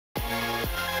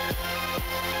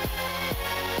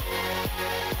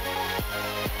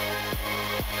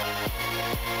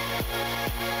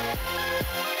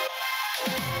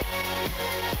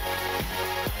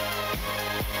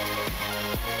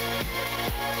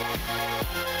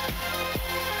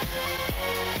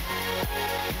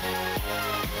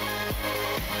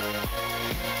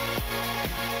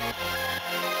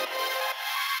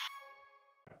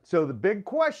So the big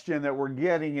question that we're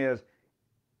getting is,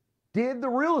 did the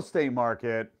real estate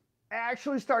market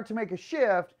actually start to make a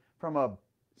shift from a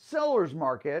seller's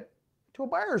market to a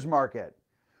buyer's market?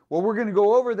 Well, we're going to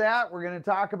go over that. We're going to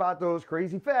talk about those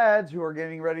crazy feds who are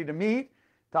getting ready to meet,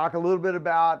 talk a little bit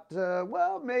about,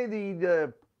 well, maybe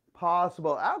the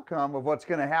possible outcome of what's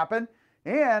going to happen,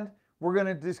 and we're going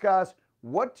to discuss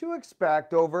what to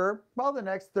expect over, well, the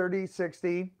next 30,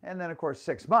 60, and then, of course,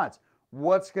 6 months.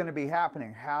 What's going to be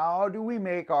happening? How do we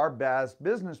make our best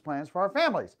business plans for our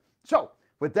families? So,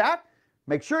 with that,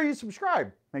 make sure you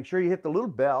subscribe. Make sure you hit the little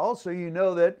bell so you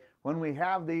know that when we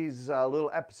have these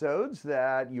little episodes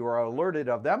that you are alerted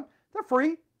of them. They're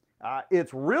free.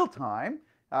 It's real time.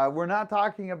 We're not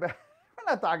talking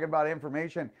about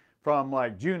information from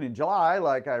like June and July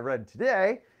like I read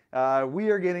today. We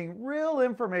are getting real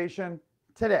information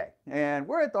today, and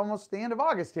we're at almost the end of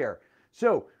August here.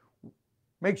 So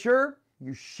make sure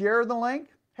you share the link.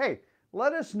 Hey,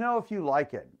 let us know if you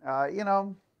like it.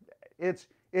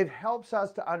 It helps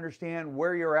us to understand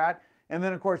where you're at. And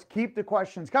then, of course, keep the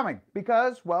questions coming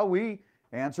because, well, we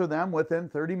answer them within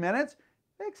 30 minutes,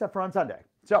 except for on Sunday.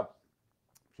 So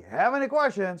if you have any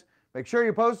questions, make sure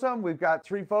you post them. We've got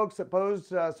 3 folks that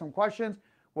posed some questions.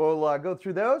 We'll go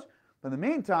through those. But in the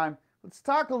meantime, let's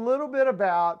talk a little bit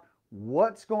about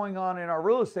what's going on in our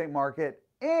real estate market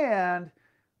and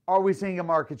are we seeing a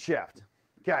market shift?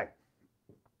 Okay.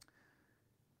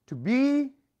 To be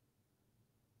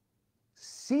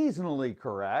seasonally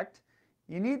correct,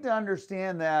 you need to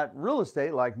understand that real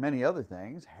estate, like many other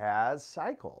things, has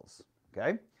cycles,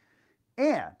 okay?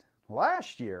 And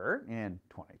last year, in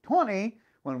 2020,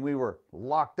 when we were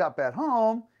locked up at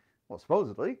home, well,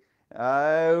 supposedly,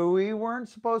 we weren't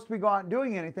supposed to be going out and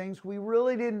doing anything, so we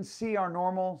really didn't see our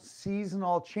normal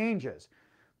seasonal changes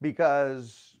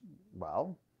because,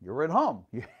 well, you were at home.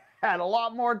 You had a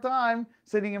lot more time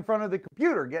sitting in front of the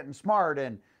computer, getting smart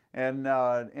and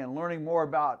learning more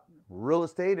about real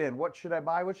estate and what should I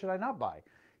buy, what should I not buy.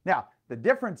 Now, the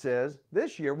difference is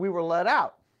this year we were let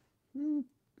out.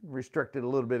 Restricted a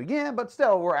little bit again, but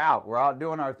still we're out. We're out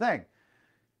doing our thing.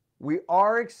 We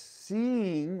are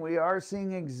seeing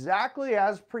exactly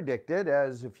as predicted,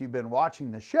 as if you've been watching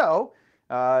the show,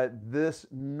 this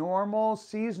normal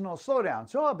seasonal slowdown.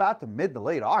 So about the mid to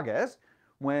late August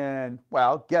when,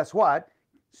 well, guess what?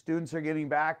 Students are getting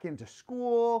back into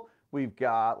school. We've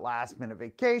got last minute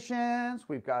vacations.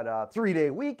 We've got a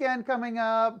 3-day weekend coming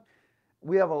up.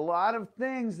 We have a lot of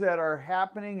things that are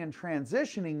happening and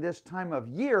transitioning this time of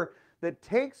year that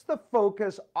takes the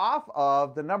focus off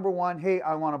of the number one, hey,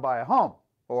 I want to buy a home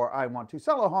or I want to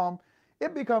sell a home.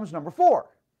 It becomes number 4.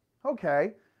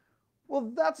 Okay,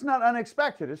 well, that's not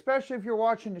unexpected, especially if you're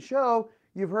watching the show.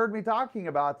 You've heard me talking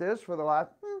about this for the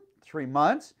last 3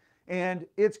 months, and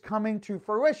it's coming to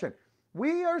fruition.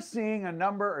 We are seeing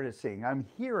I'm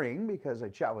hearing, because I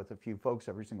chat with a few folks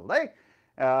every single day.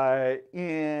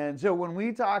 And so when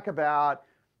we talk about,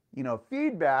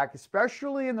 feedback,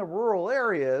 especially in the rural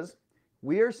areas,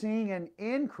 we are seeing an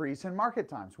increase in market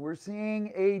times. We're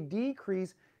seeing a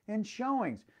decrease in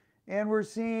showings. And we're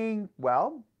seeing,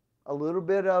 well, a little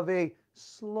bit of a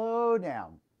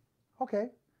slowdown. Okay,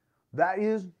 that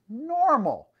is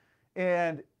normal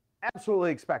and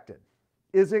absolutely expected.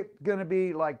 Is it going to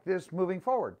be like this moving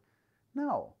forward?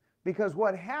 No, because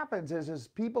what happens is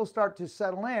people start to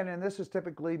settle in, and this is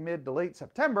typically mid to late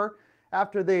September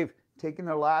after they've taken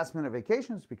their last minute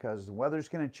vacations because the weather's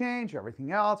going to change,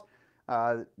 everything else.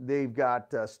 They've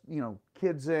got,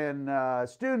 kids and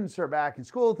students are back in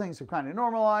school. Things have kind of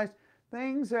normalized.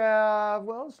 Things have,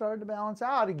 well, started to balance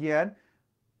out again.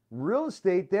 Real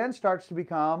estate then starts to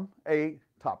become a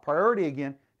top priority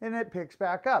again, and it picks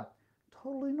back up.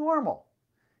 Totally normal.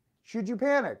 Should you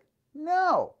panic?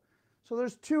 No. So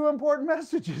there's 2 important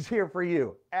messages here for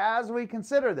you as we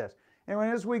consider this. And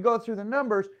as we go through the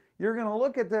numbers, you're going to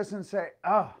look at this and say,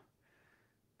 oh,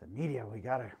 the media, we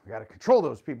gotta control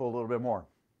those people a little bit more,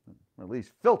 or at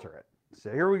least filter it.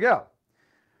 So here we go.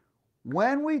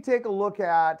 When we take a look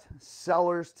at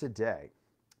sellers today,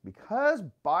 because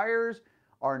buyers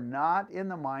are not in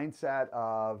the mindset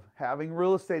of having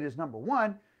real estate as number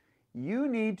 1, you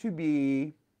need to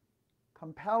be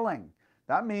compelling.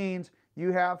 That means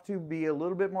you have to be a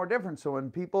little bit more different. So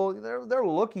when people, they're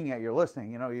looking at your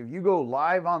listing, if you go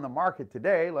live on the market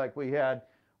today, like we had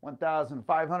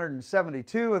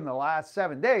 1,572 in the last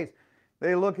 7 days,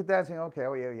 they look at that and say, okay,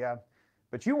 oh yeah.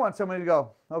 But you want somebody to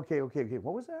go, okay,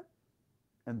 what was that?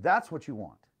 And that's what you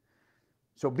want.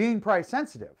 So being price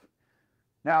sensitive.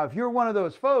 Now, if you're one of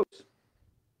those folks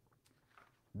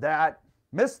that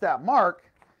missed that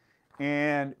mark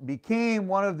and became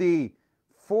one of the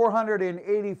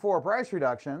 484 price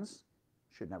reductions.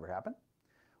 Should never happen.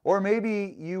 Or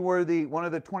maybe you were one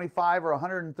of the 25 or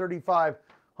 135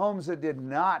 homes that did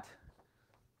not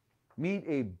meet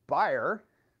a buyer.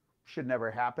 Should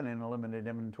never happen in a limited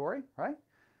inventory, right?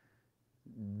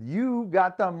 You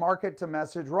got the market to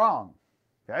message wrong,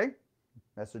 okay?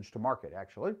 Message to market,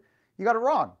 actually. You got it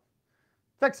wrong.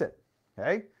 Fix it,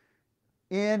 okay?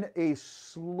 In a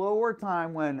slower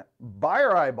time when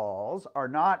buyer eyeballs are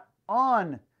not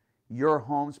on your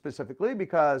home specifically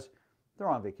because they're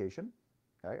on vacation.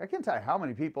 Okay? I can't tell you how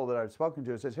many people that I've spoken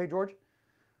to says, hey, George,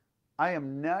 I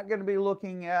am not going to be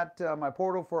looking at my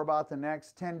portal for about the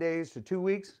next 10 days to 2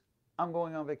 weeks. I'm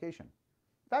going on vacation.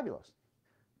 Fabulous.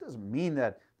 Doesn't mean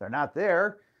that they're not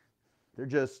there. They're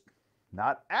just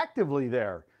not actively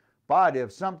there. But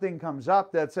if something comes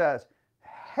up that says,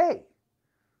 hey,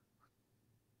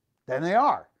 then they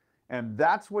are. And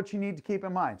that's what you need to keep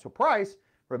in mind. So price,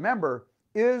 remember,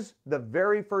 is the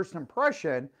very first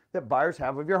impression that buyers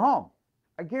have of your home.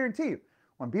 I guarantee you,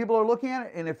 when people are looking at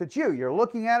it, and if it's you, you're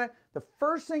looking at it, the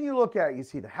first thing you look at, you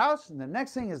see the house, and the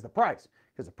next thing is the price.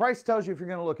 Because the price tells you if you're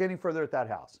going to look any further at that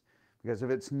house. Because if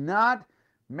it's not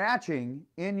matching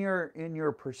in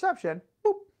your perception,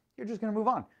 boop, you're just going to move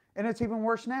on. And it's even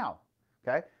worse now,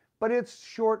 okay? But it's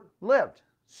short-lived.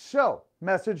 So,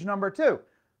 message number 2,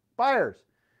 buyers.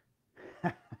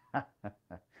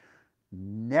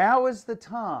 Now is the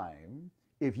time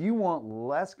if you want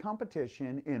less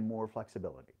competition and more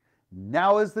flexibility.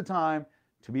 Now is the time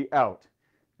to be out.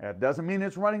 That doesn't mean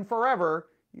it's running forever.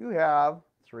 You have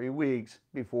 3 weeks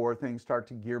before things start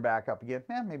to gear back up again.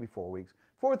 Maybe 4 weeks.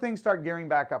 Before things start gearing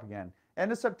back up again.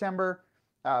 End of September,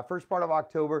 first part of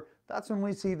October, that's when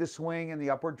we see the swing and the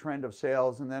upward trend of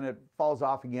sales, and then it falls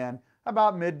off again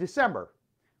about mid-December.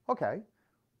 Okay,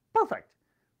 perfect.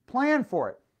 Plan for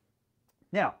it.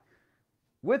 Now,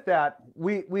 with that,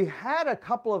 we had a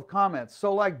couple of comments.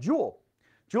 So like Jewel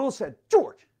said,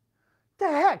 George, the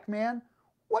heck, man,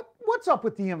 what's up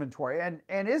with the inventory?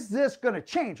 And is this going to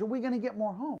change? Are we going to get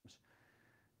more homes?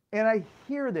 And I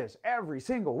hear this every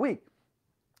single week.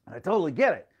 And I totally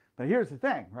get it. But here's the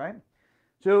thing, right?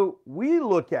 So we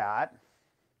look at,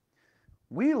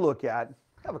 I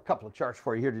have a couple of charts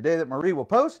for you here today that Marie will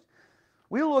post.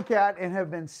 We look at and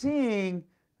have been seeing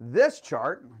this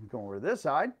chart, going over this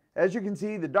side. As you can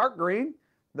see, the dark green,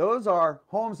 those are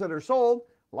homes that are sold.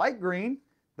 Light green,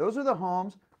 those are the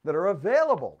homes that are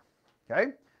available,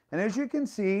 okay? And as you can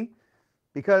see,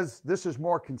 because this is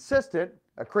more consistent,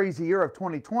 a crazy year of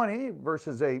 2020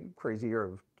 versus a crazy year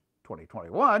of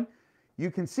 2021,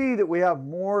 you can see that we have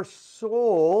more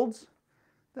solds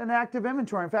than active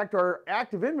inventory. In fact, our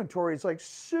active inventory is like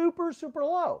super, super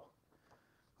low.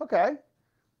 Okay,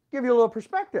 give you a little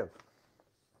perspective.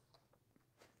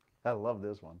 I love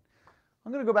this one.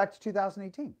 I'm going to go back to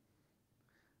 2018.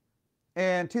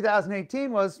 And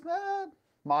 2018 was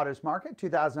modest market.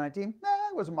 2019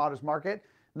 was a modest market.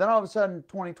 And then all of a sudden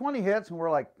 2020 hits and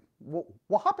we're like,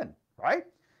 what happened, right?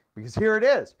 Because here it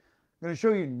is. I'm going to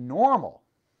show you normal.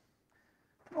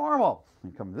 Normal.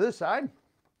 And come to this side.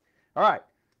 All right.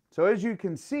 So as you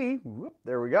can see, whoop,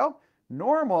 there we go.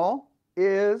 Normal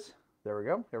is, there we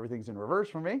go. Everything's in reverse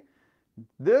for me.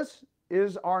 This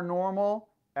is our normal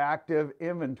active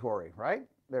inventory, right?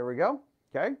 There we go.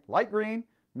 Okay. Light green,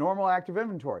 normal active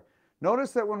inventory.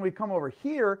 Notice that when we come over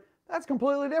here, that's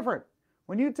completely different.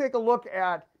 When you take a look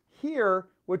at here,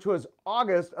 which was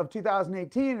August of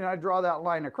 2018, and I draw that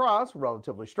line across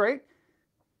relatively straight,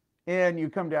 and you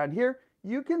come down here,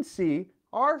 you can see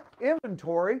our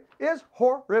inventory is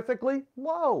horrifically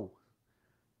low.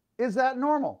 Is that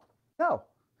normal? No.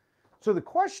 So the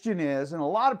question is, and a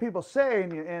lot of people say,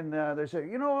 and they say,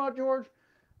 you know what, George,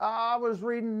 I was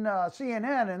reading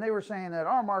CNN, and they were saying that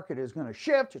our market is going to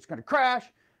shift, it's going to crash.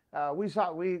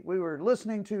 We were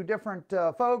listening to different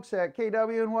folks at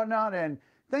KW and whatnot, and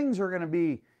things are going to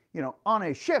be, on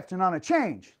a shift and on a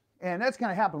change, and that's going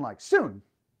to happen like soon.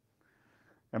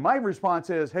 And my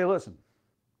response is, hey, listen,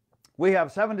 we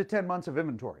have 7 to 10 months of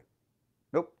inventory.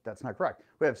 Nope, that's not correct.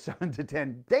 We have 7 to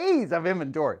 10 days of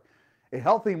inventory. A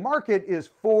healthy market is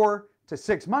 4 to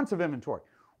 6 months of inventory.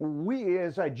 We,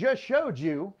 as I just showed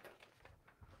you,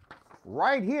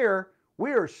 right here,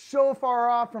 we are so far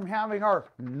off from having our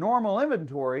normal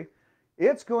inventory,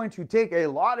 it's going to take a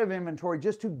lot of inventory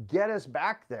just to get us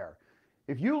back there.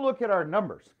 If you look at our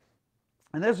numbers,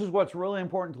 and this is what's really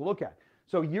important to look at.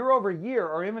 So year over year,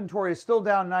 our inventory is still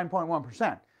down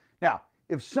 9.1%. Now,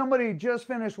 if somebody just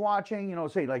finished watching,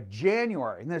 say like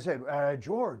January, and they said,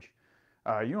 George,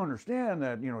 you understand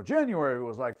that, January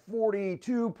was like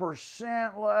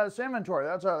 42% less inventory.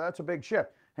 That's a big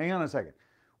shift. Hang on a second.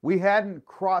 We hadn't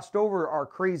crossed over our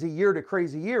crazy year to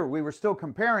crazy year. We were still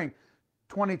comparing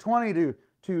 2020 to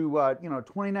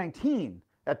 2019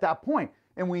 at that point,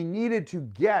 and we needed to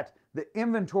get the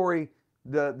inventory,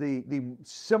 the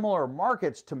similar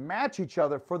markets to match each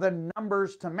other for the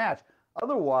numbers to match.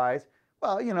 Otherwise,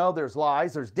 well, there's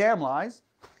lies, there's damn lies,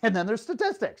 and then there's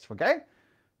statistics. Okay,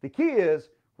 the key is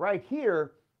right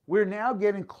here. We're now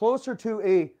getting closer to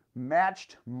a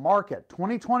matched market.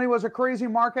 2020 was a crazy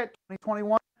market.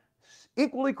 2021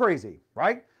 equally crazy,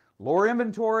 right? Lower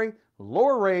inventory,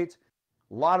 lower rates,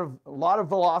 a lot of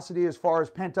velocity as far as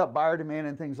pent-up buyer demand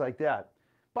and things like that.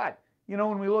 But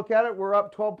when we look at it, we're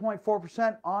up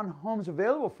 12.4% on homes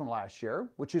available from last year,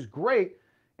 which is great.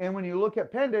 And when you look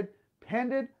at pended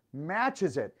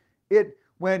matches it.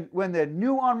 When the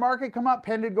new on market come up,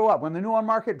 pended go up. When the new on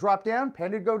market drop down,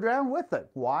 pended go down with it.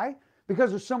 Why? Because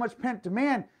there's so much pent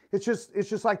demand. It's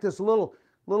just like this little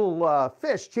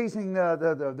fish chasing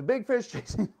the big fish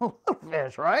chasing the little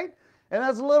fish, right? And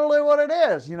that's literally what it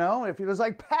is, if it was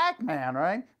like Pac-Man,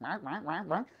 right?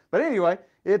 But anyway,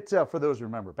 for those who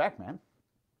remember Pac-Man.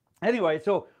 Anyway,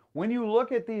 so when you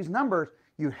look at these numbers,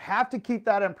 you have to keep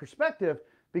that in perspective,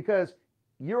 because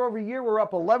year over year, we're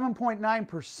up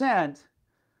 11.9%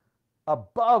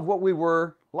 above what we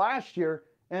were last year,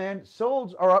 and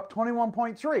solds are up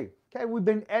 21.3%. Okay, we've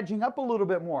been edging up a little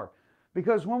bit more,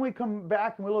 because when we come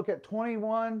back and we look at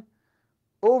 21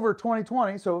 over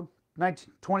 2020, so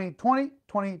 2020,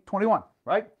 2021,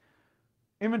 right?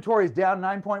 Inventory is down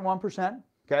 9.1%.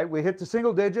 Okay, we hit the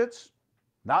single digits.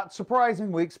 Not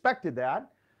surprising, we expected that.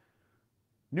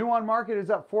 New on market is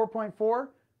up 4.4.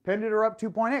 Pended are up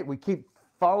 2.8. We keep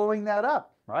following that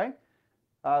up, right?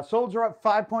 Solds are up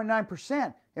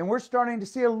 5.9%, and we're starting to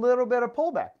see a little bit of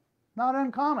pullback. Not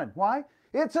uncommon. Why?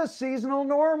 It's a seasonal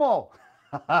normal.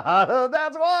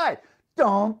 That's why.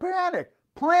 Don't panic.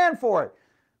 Plan for it.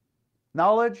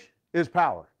 Knowledge is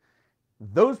power.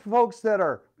 Those folks that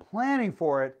are planning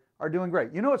for it are doing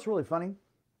great. You know what's really funny?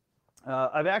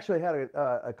 I've actually had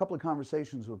a couple of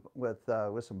conversations with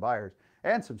some buyers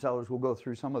and some sellers. We'll go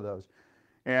through some of those.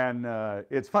 And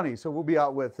it's funny. So we'll be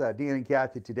out with Dan and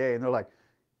Kathy today, and they're like,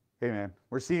 hey, man,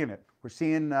 we're seeing it. We're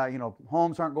seeing,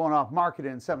 homes aren't going off market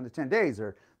in 7 to 10 days.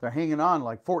 They're hanging on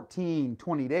like 14,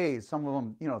 20 days. Some of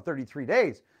them, 33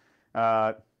 days.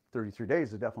 33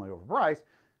 days is definitely overpriced,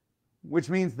 which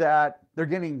means that they're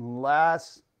getting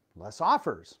less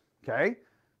offers, okay?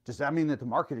 Does that mean that the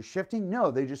market is shifting? No,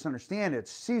 they just understand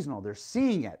it's seasonal. They're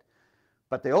seeing it.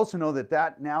 But they also know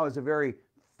that now is a very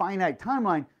finite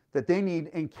timeline that they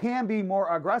need and can be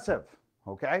more aggressive,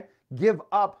 okay? Give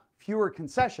up fewer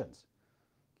concessions.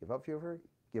 Give up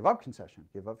concessions.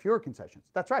 Give up fewer concessions.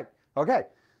 That's right, okay?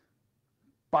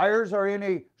 Buyers are in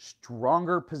a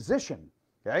stronger position,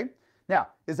 okay? Now,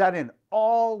 is that in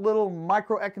all little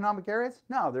microeconomic areas?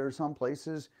 No, there are some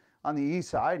places on the east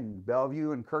side, in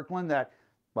Bellevue and Kirkland, that,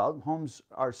 well, homes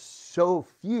are so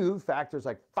few, in fact, there's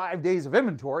like 5 days of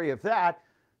inventory, if that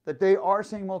they are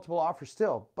seeing multiple offers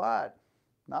still, but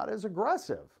not as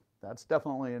aggressive. That's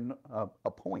definitely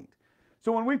a point.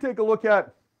 So when we take a look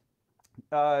at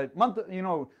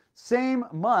same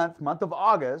month of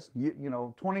August,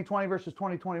 2020 versus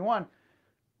 2021,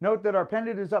 note that our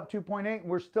pendant is up 2.8 and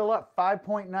we're still up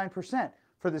 5.9%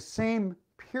 for the same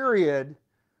period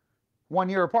 1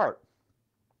 year apart.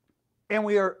 And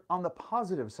we are on the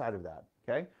positive side of that,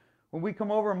 okay? When we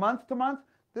come over month to month,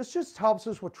 this just helps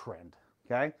us with trend,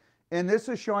 okay? And this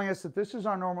is showing us that this is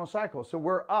our normal cycle. So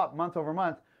we're up month over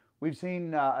month. We've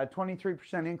seen a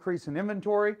 23% increase in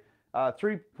inventory,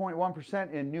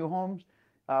 3.1% in new homes.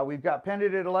 We've got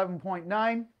pendant at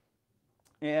 11.9,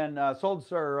 and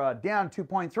solds are down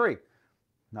 2.3.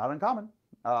 Not uncommon.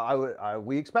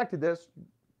 We expected this.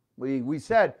 We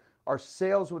said our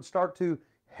sales would start to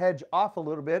hedge off a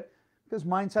little bit because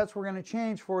mindsets were going to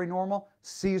change for a normal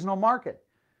seasonal market.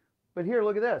 But here,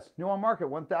 look at this. New on market,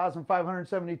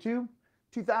 1,572,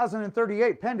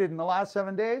 2,038 pended in the last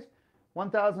 7 days,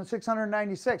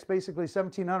 1,696, basically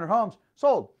 1,700 homes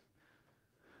sold.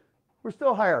 We're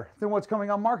still higher than what's coming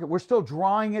on market. We're still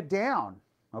drawing it down,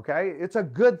 okay? It's a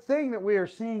good thing that we are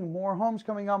seeing more homes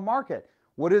coming on market.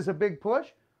 What is a big push?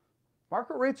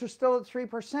 Market rates are still at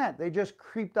 3%. They just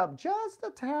creeped up just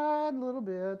a tad, little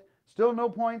bit. Still no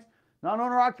points.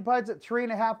 Non-owner occupied at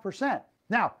 3.5%.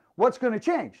 Now, what's going to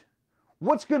change?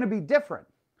 What's going to be different?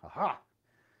 Aha.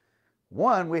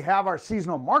 One, we have our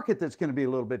seasonal market that's going to be a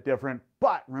little bit different.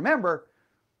 But remember,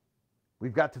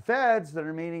 we've got the feds that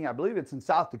are meeting, I believe it's in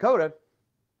South Dakota,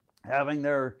 having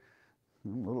their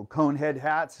little cone head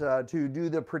hats to do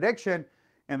the prediction.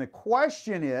 And the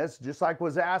question is, just like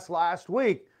was asked last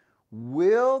week,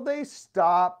 will they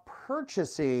stop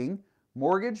purchasing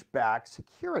mortgage-backed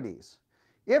securities.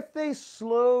 If they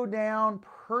slow down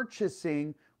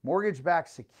purchasing mortgage-backed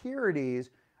securities,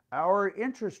 our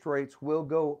interest rates will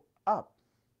go up.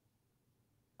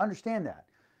 Understand that.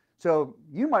 So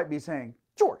you might be saying,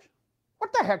 George,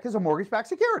 what the heck is a mortgage-backed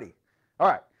security? All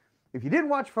right, if you didn't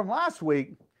watch from last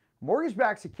week,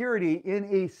 mortgage-backed security in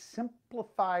a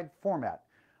simplified format.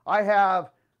 I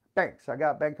have banks. I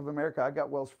got Bank of America. I've got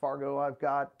Wells Fargo. I've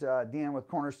got Dan with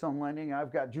Cornerstone Lending.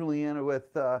 I've got Juliana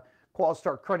with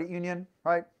Qualstar Credit Union,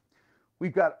 right?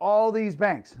 We've got all these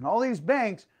banks, and all these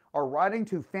banks are writing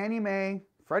to Fannie Mae,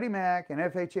 Freddie Mac, and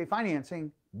FHA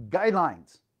financing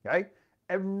guidelines, okay?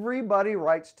 Everybody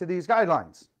writes to these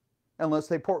guidelines unless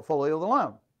they portfolio the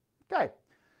loan, okay?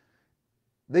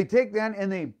 They take then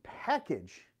and they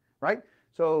package, right?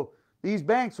 So these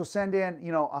banks will send in,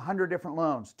 100 different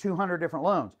loans, 200 different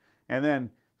loans, and then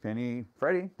Fannie,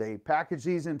 Freddie, they package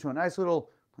these into a nice little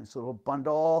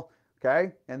bundle,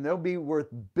 okay? And they'll be worth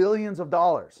billions of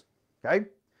dollars, okay?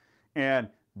 And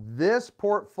this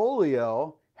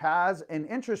portfolio has an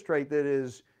interest rate that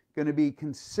is going to be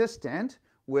consistent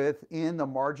within the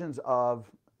margins of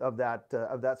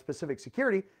that specific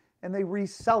security, and they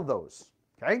resell those,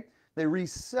 okay? They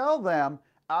resell them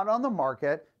out on the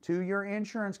market to your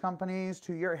insurance companies,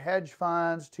 to your hedge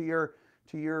funds, to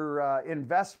your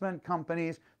investment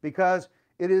companies, because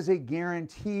it is a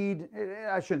guaranteed,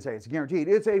 I shouldn't say it's guaranteed,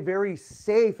 it's a very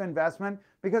safe investment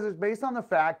because it's based on the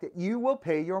fact that you will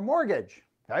pay your mortgage,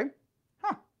 okay?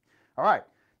 All right,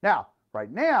 now,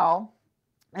 right now,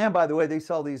 and by the way, they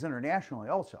sell these internationally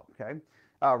also, okay?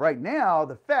 Right now,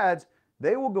 the feds,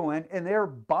 they will go in and they're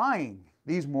buying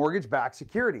these mortgage-backed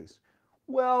securities.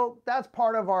 Well, that's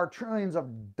part of our trillions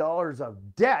of dollars of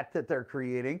debt that they're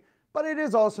creating, but it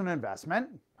is also an investment.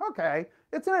 Okay,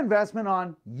 it's an investment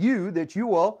on you that you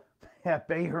will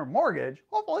pay your mortgage,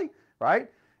 hopefully, right?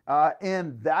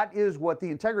 And that is what the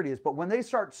integrity is. But when they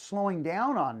start slowing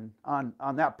down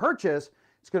on that purchase,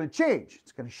 it's going to change.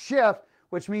 It's going to shift,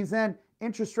 which means then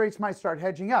interest rates might start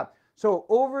hedging up. So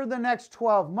over the next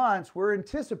 12 months, we're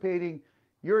anticipating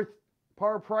your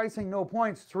par pricing, no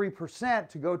points, 3%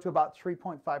 to go to about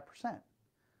 3.5%.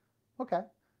 Okay,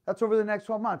 that's over the next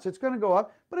 12 months. It's going to go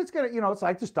up, but it's going to, it's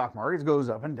like the stock market, it goes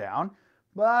up and down.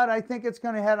 But I think it's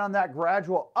going to head on that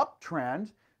gradual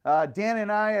uptrend. Dan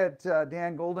and I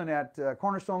Dan Golden at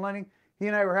Cornerstone Lending, he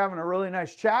and I were having a really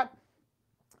nice chat.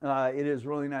 It is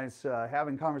really nice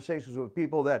having conversations with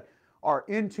people that are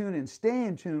in tune and stay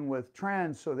in tune with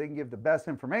trends so they can give the best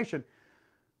information.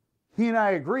 He and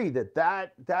I agree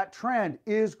that trend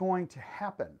is going to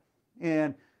happen.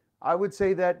 And I would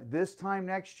say that this time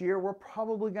next year, we're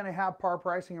probably going to have par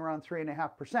pricing around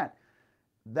 3.5%.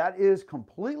 That is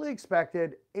completely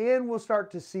expected, and we'll start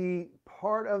to see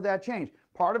part of that change.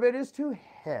 Part of it is to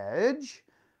hedge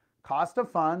cost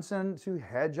of funds and to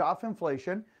hedge off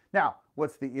inflation. Now,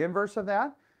 what's the inverse of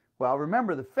that? Well,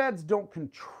 remember, the feds don't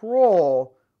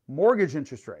control mortgage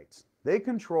interest rates. They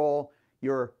control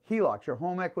your HELOCs, your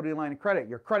home equity line of credit,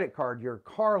 your credit card, your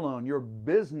car loan, your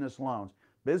business loans.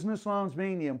 Business loans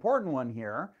being the important one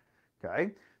here,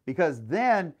 okay? Because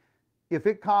then if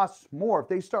it costs more, if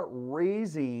they start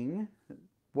raising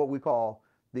what we call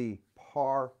the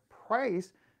par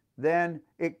price, then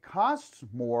it costs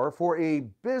more for a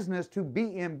business to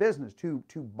be in business, to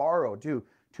borrow, to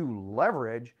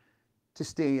leverage, to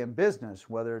stay in business,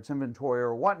 whether it's inventory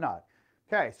or whatnot.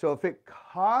 Okay, so if it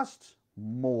costs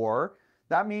more,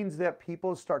 that means that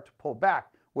people start to pull back,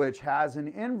 which has an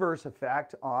inverse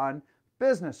effect on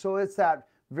business. So it's that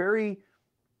very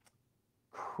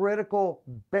critical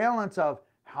balance of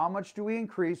how much do we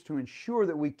increase to ensure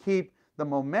that we keep the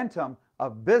momentum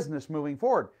of business moving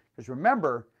forward. Because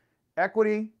remember,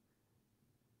 equity,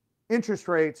 interest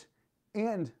rates,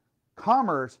 and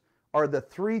commerce are the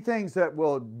three things that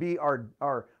will be our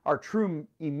true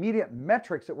immediate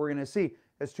metrics that we're going to see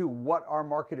as to what our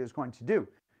market is going to do.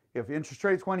 If interest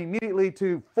rates went immediately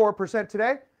to 4%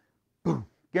 today, boom,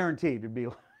 guaranteed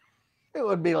it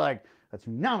would be like a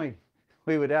tsunami.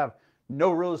 We would have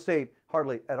no real estate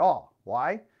hardly at all.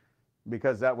 Why?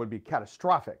 Because that would be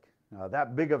catastrophic.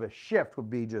 That big of a shift would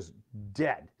be just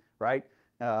dead, right?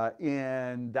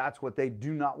 And that's what they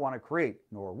do not want to create,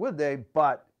 nor would they.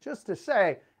 But just to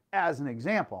say, as an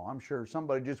example, I'm sure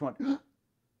somebody just went,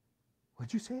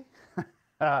 what'd you say?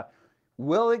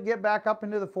 Will it get back up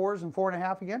into the 4s and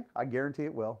 4.5 again? I guarantee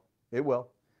it will. It will.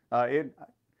 A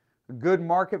good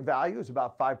market value is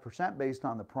about 5% based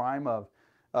on the prime of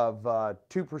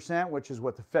 2%, which is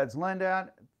what the feds lend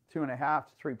at, 2.5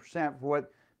 to 3% for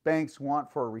what banks want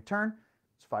for a return.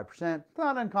 It's 5%.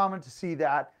 Not uncommon to see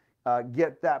that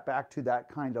get that back to that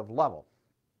kind of level.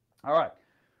 All right.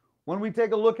 When we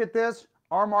take a look at this,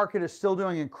 our market is still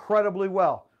doing incredibly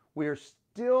well. We are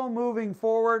still moving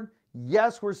forward.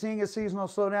 Yes, we're seeing a seasonal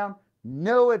slowdown.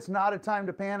 No, it's not a time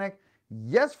to panic.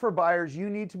 Yes, for buyers, you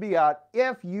need to be out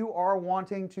if you are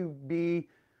wanting to be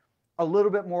a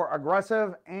little bit more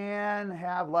aggressive and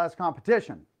have less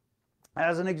competition.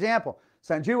 As an example,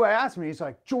 Sanju asked me, he's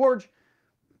like, George,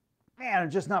 man,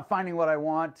 I'm just not finding what I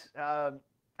want.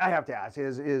 I have to ask,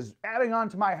 is adding on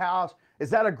to my house, is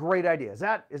that a great idea? Is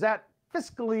that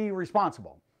fiscally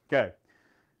responsible? Okay.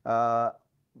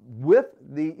 With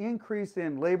the increase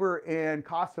in labor and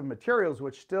cost of materials,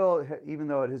 which still, even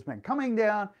though it has been coming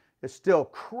down, is still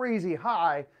crazy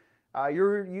high,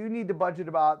 you need to budget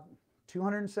about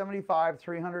 $275,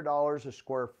 $300 a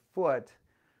square foot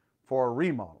for a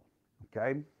remodel,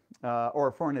 okay?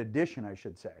 Or for an addition, I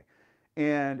should say.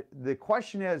 And the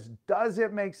question is, does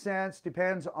it make sense?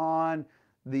 Depends on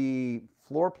the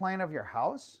floor plan of your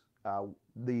house,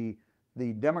 the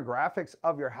demographics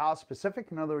of your house specific.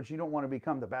 In other words, you don't want to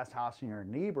become the best house in your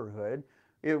neighborhood.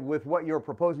 With what you're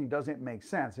proposing doesn't make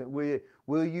sense.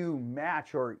 Will you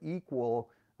match or equal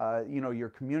your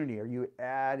community? Are you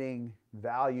adding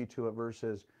value to it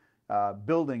versus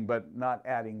building but not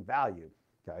adding value?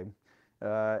 Okay.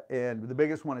 And the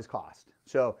biggest one is cost.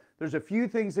 So there's a few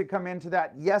things that come into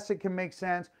that. Yes, it can make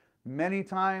sense. Many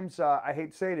times, I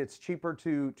hate to say it, it's cheaper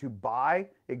to buy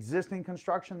existing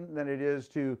construction than it is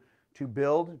to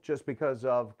build, just because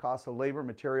of cost of labor,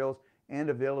 materials, and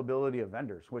availability of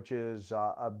vendors, which is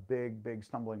a big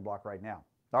stumbling block right now.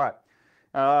 All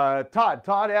right.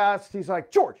 Todd asked, he's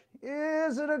like, George,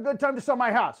 is it a good time to sell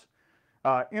my house?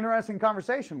 Interesting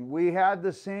conversation. We had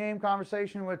the same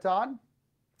conversation with Todd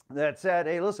that said,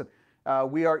 hey, listen,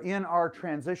 we are in our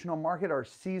transitional market, our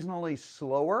seasonally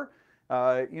slower.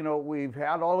 We've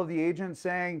had all of the agents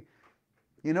saying,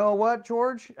 you know what,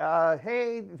 George,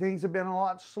 hey, things have been a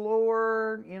lot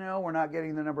slower. We're not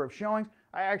getting the number of showings.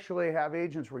 I actually have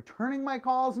agents returning my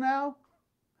calls now.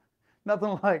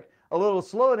 Nothing like a little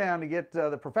slowdown to get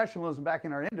the professionalism back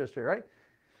in our industry, right?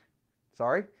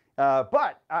 Sorry.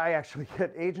 But I actually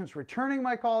get agents returning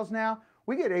my calls now.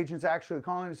 We get agents actually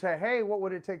calling to say, hey, what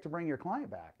would it take to bring your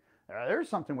client back? There's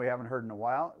something we haven't heard in a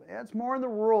while. It's more in the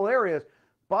rural areas,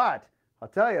 but I'll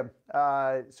tell you,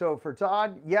 so for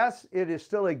Todd, yes, it is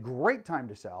still a great time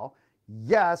to sell.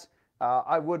 Yes,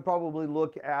 I would probably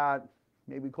look at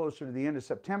maybe closer to the end of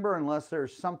September, unless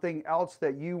there's something else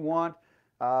that you want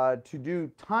to do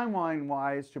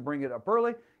timeline-wise to bring it up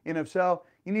early. And if so,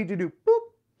 you need to do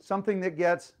something that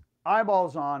gets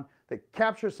eyeballs on, that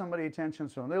captures somebody's attention.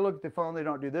 So when they look at the phone, they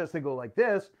don't do this, they go like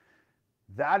this.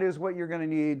 That is what you're going to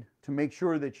need to make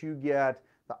sure that you get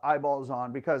the eyeballs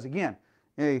on. Because again,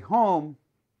 a home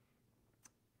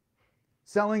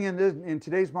selling in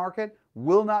today's market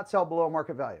will not sell below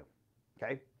market value.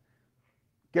 Okay?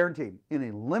 Guaranteed. In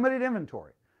a limited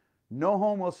inventory, no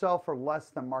home will sell for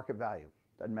less than market value.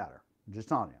 Doesn't matter. I'm just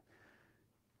telling you.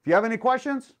 If you have any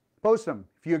questions, post them.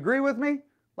 If you agree with me,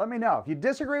 let me know. If you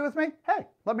disagree with me, hey,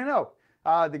 let me know.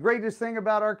 The greatest thing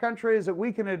about our country is that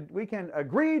we can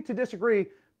agree to disagree,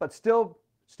 but still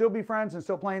be friends and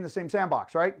still play in the same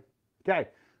sandbox, right? Okay.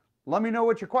 Let me know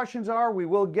what your questions are. We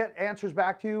will get answers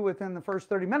back to you within the first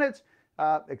 30 minutes,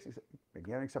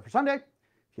 again, except for Sunday.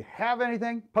 If you have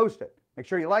anything, post it. Make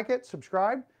sure you like it,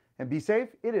 subscribe, and be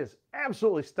safe. It is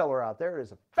absolutely stellar out there. It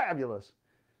is a fabulous.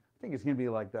 I think it's going to be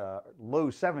like the low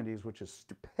 70s, which is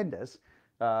stupendous,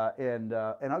 and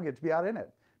I'll get to be out in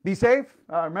it. Be safe.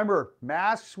 Remember,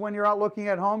 masks when you're out looking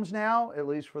at homes now, at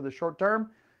least for the short term.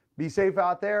 Be safe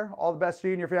out there. All the best to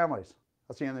you and your families.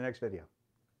 I'll see you in the next video.